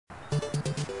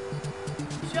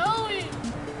Joey,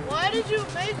 why did you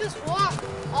make us walk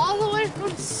all the way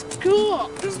from school?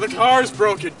 Because the car's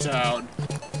broken down.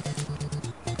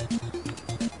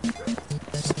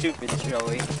 Stupid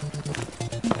Joey.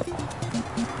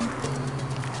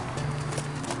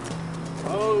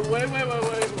 Oh, wait.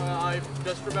 Well, I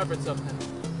just remembered something.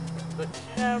 The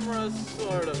camera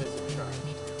sort of is in charge.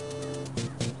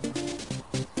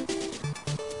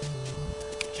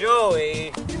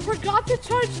 Joey! You forgot to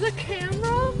charge the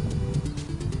camera?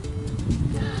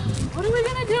 What are we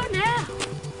gonna do now?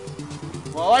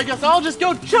 Well, I guess I'll just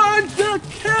go charge the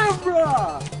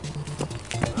camera!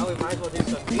 Well, we might as well do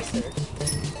some research.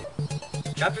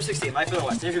 Chapter 16, Life in the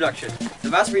West. Introduction. The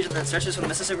vast region that stretches from the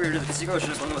Mississippi River to the Pacific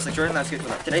Ocean is one of the most luxuriant landscapes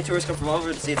on Earth. Today, tourists come from all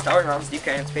over to see its towering mountains, deep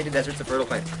canyons, painted deserts, and fertile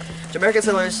plains. To American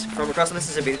settlers from across the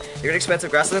Mississippi, the great expanse of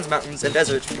grasslands, mountains, and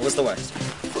deserts was the West.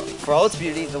 For all its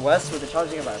beauty, the West was a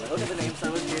challenging environment. Look at the name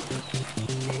settlers here.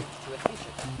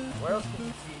 Where else can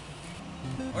you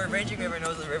see? Or a raging river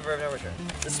knows the river of no return.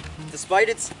 Despite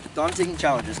its daunting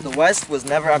challenges, the West was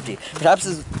never empty. Perhaps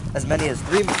as many as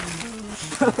 3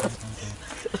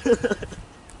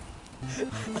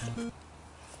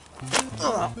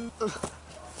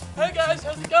 Hey guys,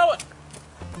 how's it going?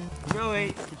 Joey,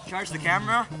 did you charge the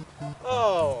camera?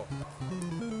 Oh.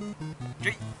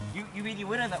 You mean you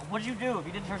went on that? What did you do if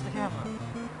you didn't charge the camera?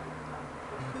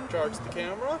 Charge the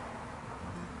camera?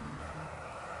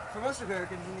 For most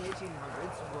Americans in the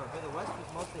 1800s, where the West was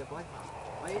mostly a blank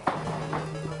white.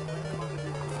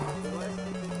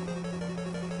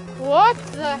 What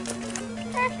the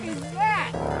heck is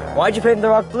that? Why'd you paint the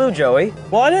rock blue, Joey?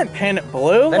 Well, I didn't paint it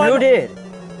blue. Then who did?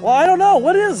 Well, I don't know.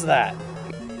 What is that?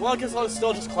 Well, I guess I'll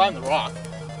still just climb the rock.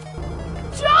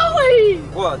 Joey!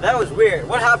 Whoa, that was weird.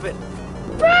 What happened?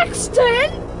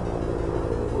 Braxton!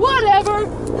 Whatever.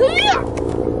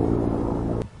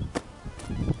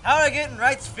 How did I get in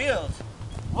Wright's field?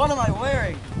 What am I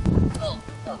wearing? What?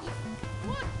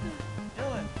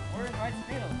 Dylan, we're in Wright's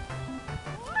field.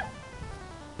 What?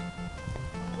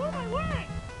 What am I wearing?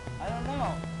 I don't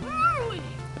know. Where are we?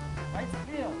 Wright's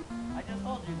field. I just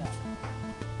told you that.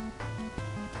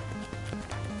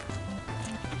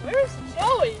 Where's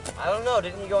Joey? I don't know.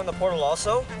 Didn't he go in the portal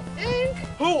also? I think.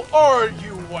 Who are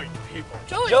you white people?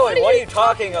 Joey, What are you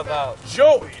talking about?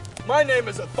 Joey, my name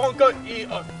is Athunka E.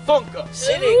 Athunka.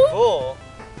 Sitting Bull?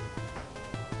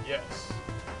 Yes,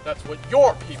 that's what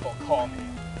your people call me.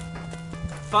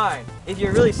 Fine. If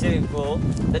you're really Sitting Bull,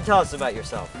 then tell us about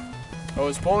yourself. I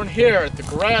was born here at the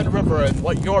Grand River in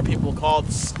what your people call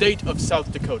the state of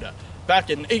South Dakota, back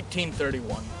in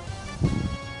 1831.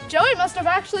 Joey must have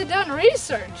actually done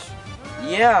research.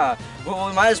 Yeah, well,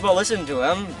 we might as well listen to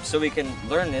him so we can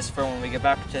learn this for when we get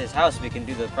back to his house. We can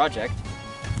do the project.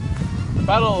 The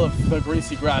Battle of the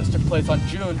Greasy Grass took place on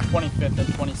June 25th and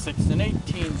 26th in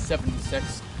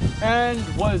 1876 and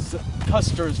was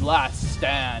Custer's last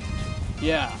stand.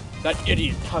 Yeah, that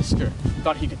idiot Custer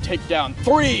thought he could take down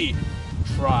 3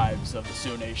 tribes of the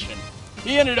Sioux Nation.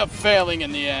 He ended up failing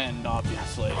in the end,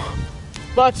 obviously.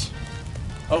 But,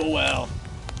 oh well.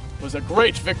 It was a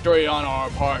great victory on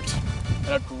our part,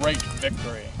 and a great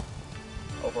victory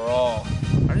overall.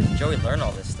 How did Joey learn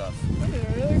all this stuff?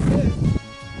 Really good.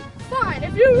 Fine,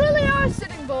 if you really are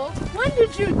Sitting Bull, when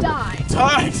did you die?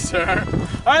 Die, sir!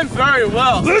 I'm very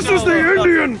well. This is the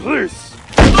Indian police!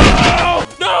 Oh,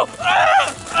 no!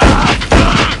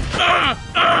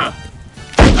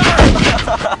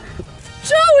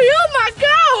 Joey, oh my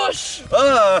gosh!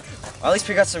 At least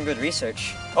we got some good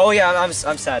research. Oh yeah,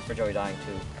 I'm sad for Joey dying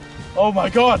too. Oh my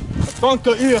god!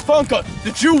 Athunka E. Athunka!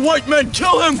 Did you white men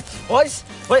kill him? What?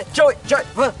 Wait, Joey!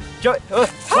 Hurry, Joey!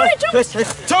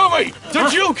 Tell me!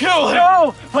 Did you kill him?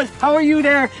 No! But how are you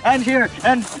there and here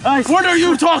and I? What are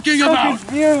you talking about?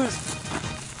 Confused.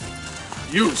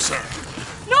 You, sir.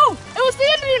 No, it was the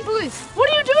Indian police. What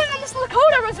are you doing on this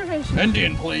Lakota reservation?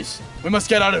 Indian police. We must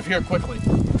get out of here quickly.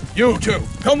 You too.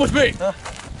 Come with me.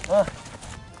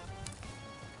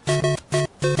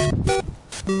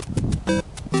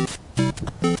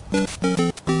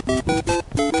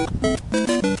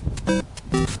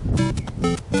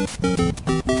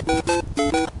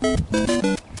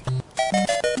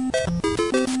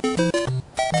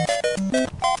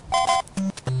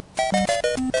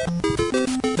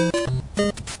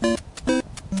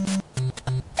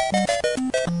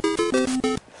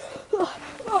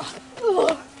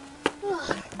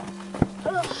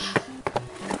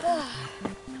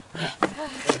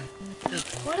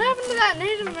 What happened to that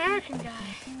Native American guy?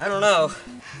 I don't know.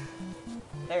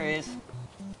 There he is.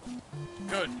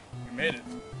 Good. You made it.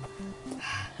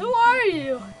 Who are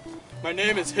you? My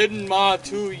name is Hidden Ma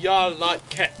Tu Ya Lat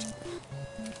Ket.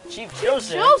 Chief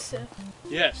Joseph? Joseph?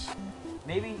 Yes.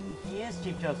 Maybe he is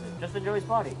Chief Joseph, just in Joey's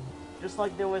body. Just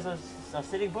like there was a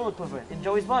sitting bullet equivalent in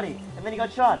Joey's body, and then he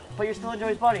got shot, but you're still in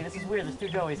Joey's body. This is weird, there's two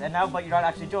Joeys, and now, but you're not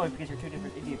actually Joey because you're two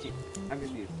different Indian chiefs. I'm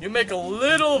confused. You make a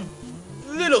little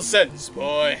sense,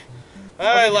 boy.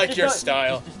 I like your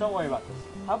style. Just don't worry about this.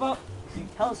 How about you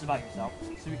tell us about yourself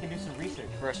so we can do some research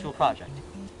for our school project?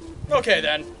 Okay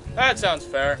then, that sounds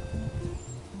fair.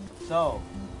 So,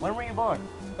 when were you born?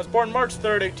 I was born March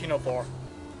 3rd, 1804.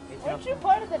 Weren't you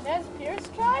part of the Nez Perce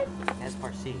tribe? Nez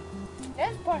Parsi.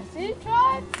 Nez Parsi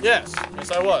tribe? Yes,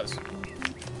 I was.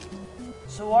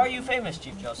 So are you famous,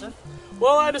 Chief Joseph?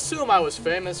 Well, I'd assume I was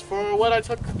famous for what I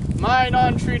took my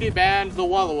non-treaty band, the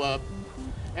Wallowup,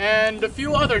 and a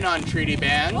few other non-treaty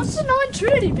bands. What's a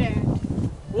non-treaty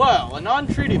band? Well, a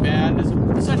non-treaty band is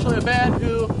essentially a band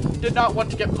who did not want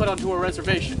to get put onto a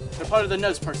reservation. They're part of the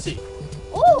Nez Parsi.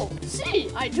 Oh, see,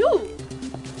 I do.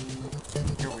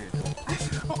 You're weird.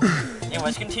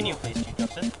 Anyways, continue, please, Chief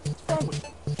Joseph. What's wrong with you?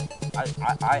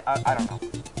 I don't know.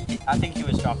 I think he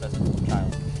was dropped as a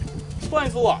child.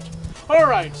 Explains a lot.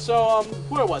 Alright, so,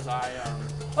 where was I?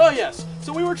 Oh yes,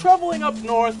 so we were traveling up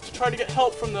north to try to get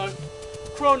help from the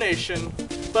Crow Nation,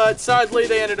 but sadly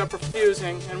they ended up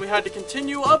refusing, and we had to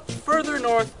continue up further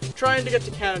north, trying to get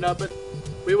to Canada, but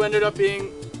we ended up being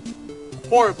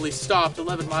horribly stopped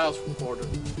 11 miles from the border.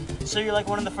 So you're like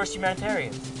one of the first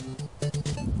humanitarians.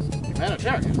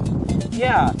 Humanitarian?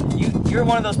 Yeah, you're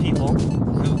one of those people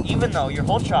who, even though your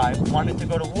whole tribe wanted to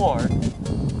go to war,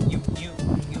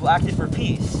 you acted for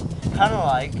peace. Kind of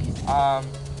like,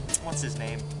 what's his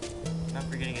name? I'm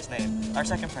forgetting his name. Our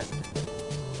second president.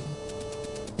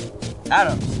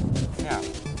 Adams. Yeah.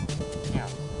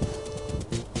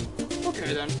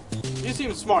 Okay then. You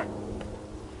seem smart.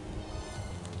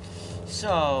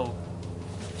 So,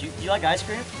 do you like ice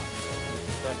cream?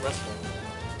 That restaurant.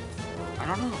 I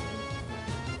don't know.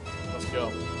 Let's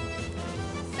go.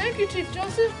 Thank you, Chief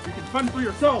Joseph. You can fend for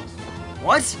yourselves.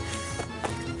 What?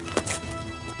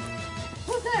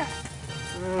 Who's there?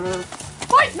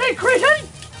 Fight me, cretin!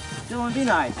 Dylan, be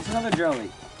nice. It's another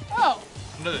Joey. Oh,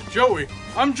 Another Joey.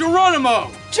 I'm Geronimo.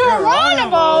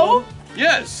 Geronimo?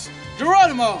 Yes,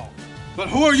 Geronimo. But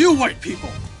who are you white people?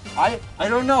 I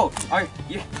don't know.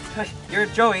 You're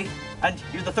Joey, and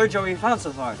you're the third Joey we found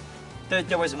so far.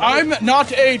 There was I'm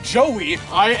not a Joey.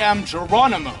 I am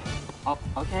Geronimo. Oh,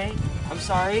 okay. I'm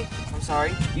sorry.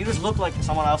 You just look like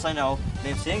someone else I know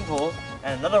named Sitting Bull,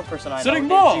 and another person I Sitting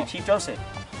know Bull. named Chief Joseph.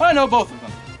 I know both of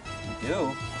them. You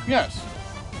do? Yes.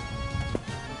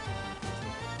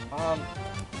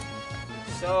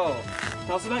 So,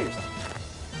 tell us about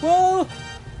yourself. Well,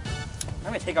 I'm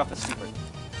gonna take off this stupid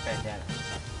bandana.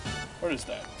 what is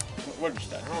that? What is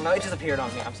that? I don't know, it just appeared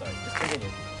on me. I'm sorry. Just continue.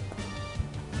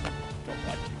 Don't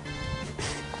like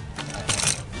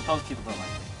Most people don't like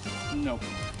you. No. it.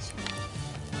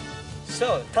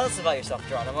 So, tell us about yourself,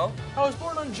 Geronimo. I was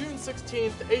born on June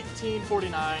 16th,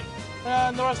 1849,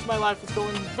 and the rest of my life was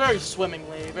going very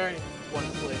swimmingly, very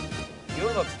wonderfully. You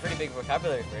have a pretty big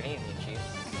vocabulary for an Indian chief.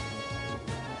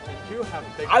 And you have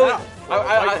a big That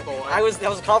mouth.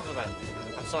 was a compliment.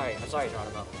 I'm sorry,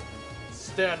 Geronimo.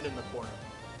 Stand in the corner.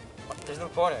 There's no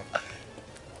corner.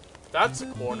 That's a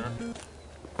corner.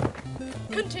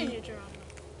 Continue, Geronimo.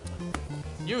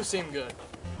 You seem good.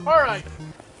 Alright.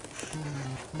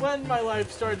 When my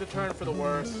life started to turn for the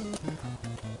worse,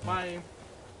 my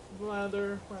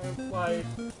mother, my wife,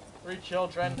 3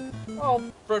 children, all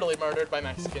brutally murdered by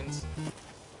Mexicans.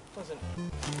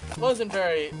 That wasn't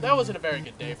a very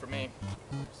good day for me.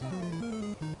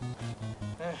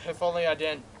 If only I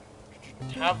didn't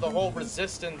have the whole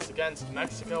resistance against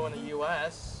Mexico and the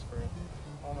U.S. for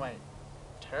all my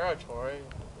territory.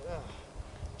 Ugh,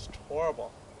 it's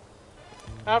horrible.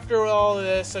 After all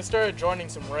this, I started joining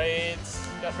some raids,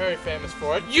 got very famous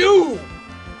for it. You!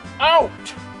 Out!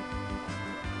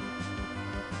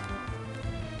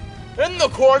 In the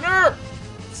corner!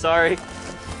 Sorry.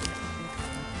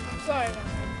 I'm sorry about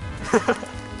that.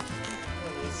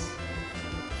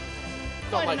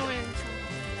 Don't Quite like annoying. it.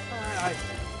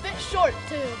 Bit short,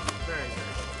 too. Very,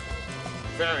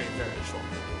 very, very short.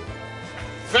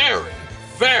 Very,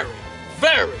 very,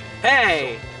 very.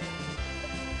 Hey!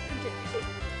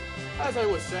 As I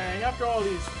was saying, after all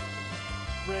these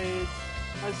raids,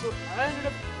 I ended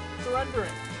up surrendering.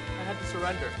 I had to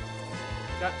surrender.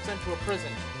 Got sent to a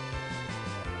prison.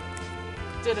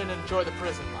 Didn't enjoy the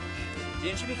prison much.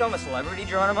 Didn't you become a celebrity,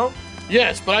 Geronimo?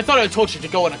 Yes, but I thought I told you to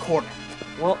go in a corner.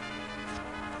 Well,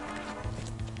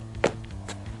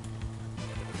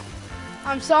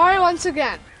 I'm sorry once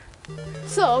again.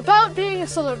 So, about being a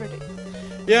celebrity.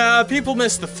 Yeah, people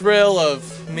miss the thrill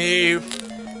of me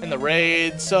in the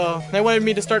raids, so they wanted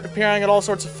me to start appearing at all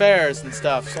sorts of fairs and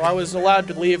stuff, so I was allowed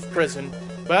to leave prison,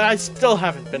 but I still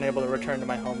haven't been able to return to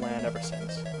my homeland ever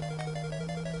since.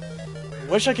 I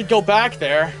wish I could go back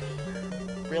there.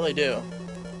 Really do.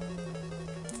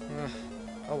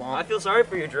 Oh well. I feel sorry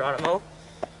for you, Geronimo.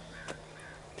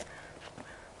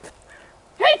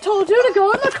 I told you to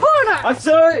go in the corner! I'm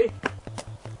sorry!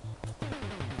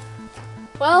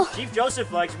 Well, Chief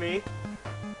Joseph likes me.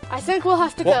 I think we'll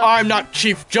have to go. Well, I'm not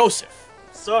Chief Joseph.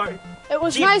 Sorry. It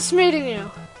was Chief- nice meeting you.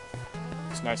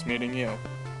 It's nice meeting you.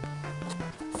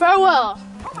 Farewell.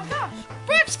 Oh my gosh!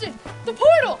 Braxton! The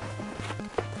portal!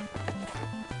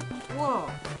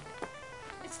 Whoa.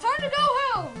 It's time to go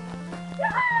home!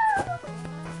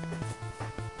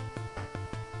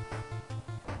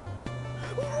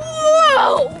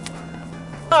 Whoa!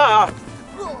 Ah!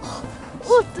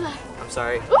 What the? I'm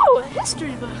sorry. Ooh, a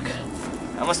history book.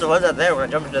 I must have left that there when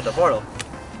I jumped into the portal.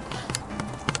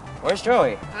 Where's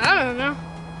Joey? I don't know.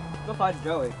 Go find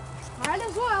Joey. Might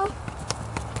as well.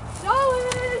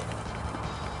 Joey!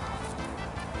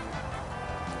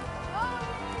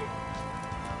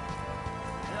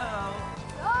 No.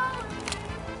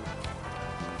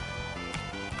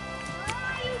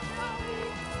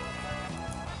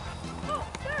 Oh,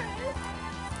 there he is.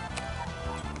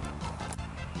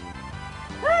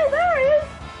 Hey, there he is.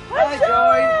 Hi,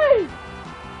 Joey. I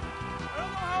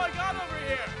don't know how I got over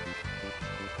here.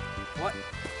 What?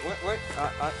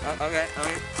 Okay.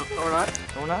 No, we're not.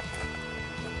 No, we're not.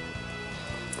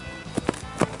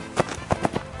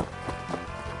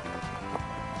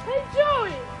 Hey,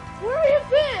 Joey, where have you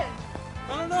been?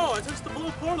 I don't know. I touched the blue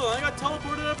portal and I got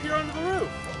teleported up here onto the roof.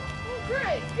 Oh,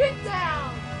 great. Get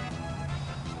down.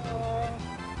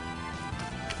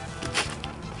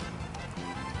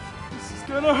 This is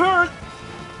gonna hurt.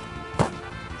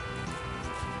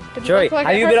 Did it Joey, look like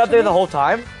have it you hurt been up to there you? the whole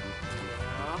time?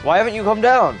 Why haven't you come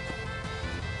down?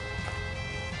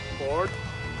 Bored?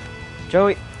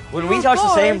 Joey, when we You're touched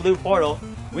the same bored. blue portal,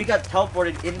 we got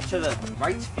teleported into the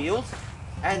Wright's field,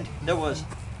 and there was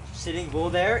Sitting Bull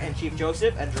there, and Chief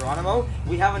Joseph, and Geronimo.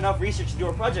 We have enough research to do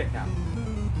a project now.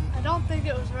 I don't think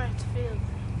it was Wright's field.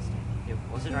 It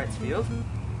wasn't Wright's field?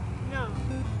 No,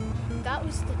 that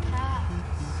was the past.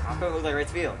 How come it look like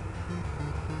Wright's field?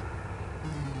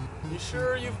 You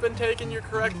sure you've been taking your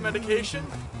correct medication?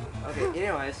 Okay,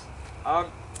 anyways,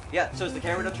 yeah, so is the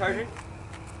camera done charging?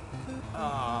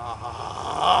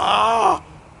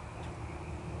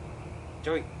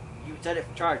 Joey, you said it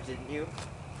charged, didn't you?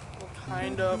 Well,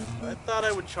 kind of. I thought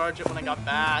I would charge it when I got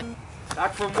back.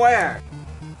 Back from where?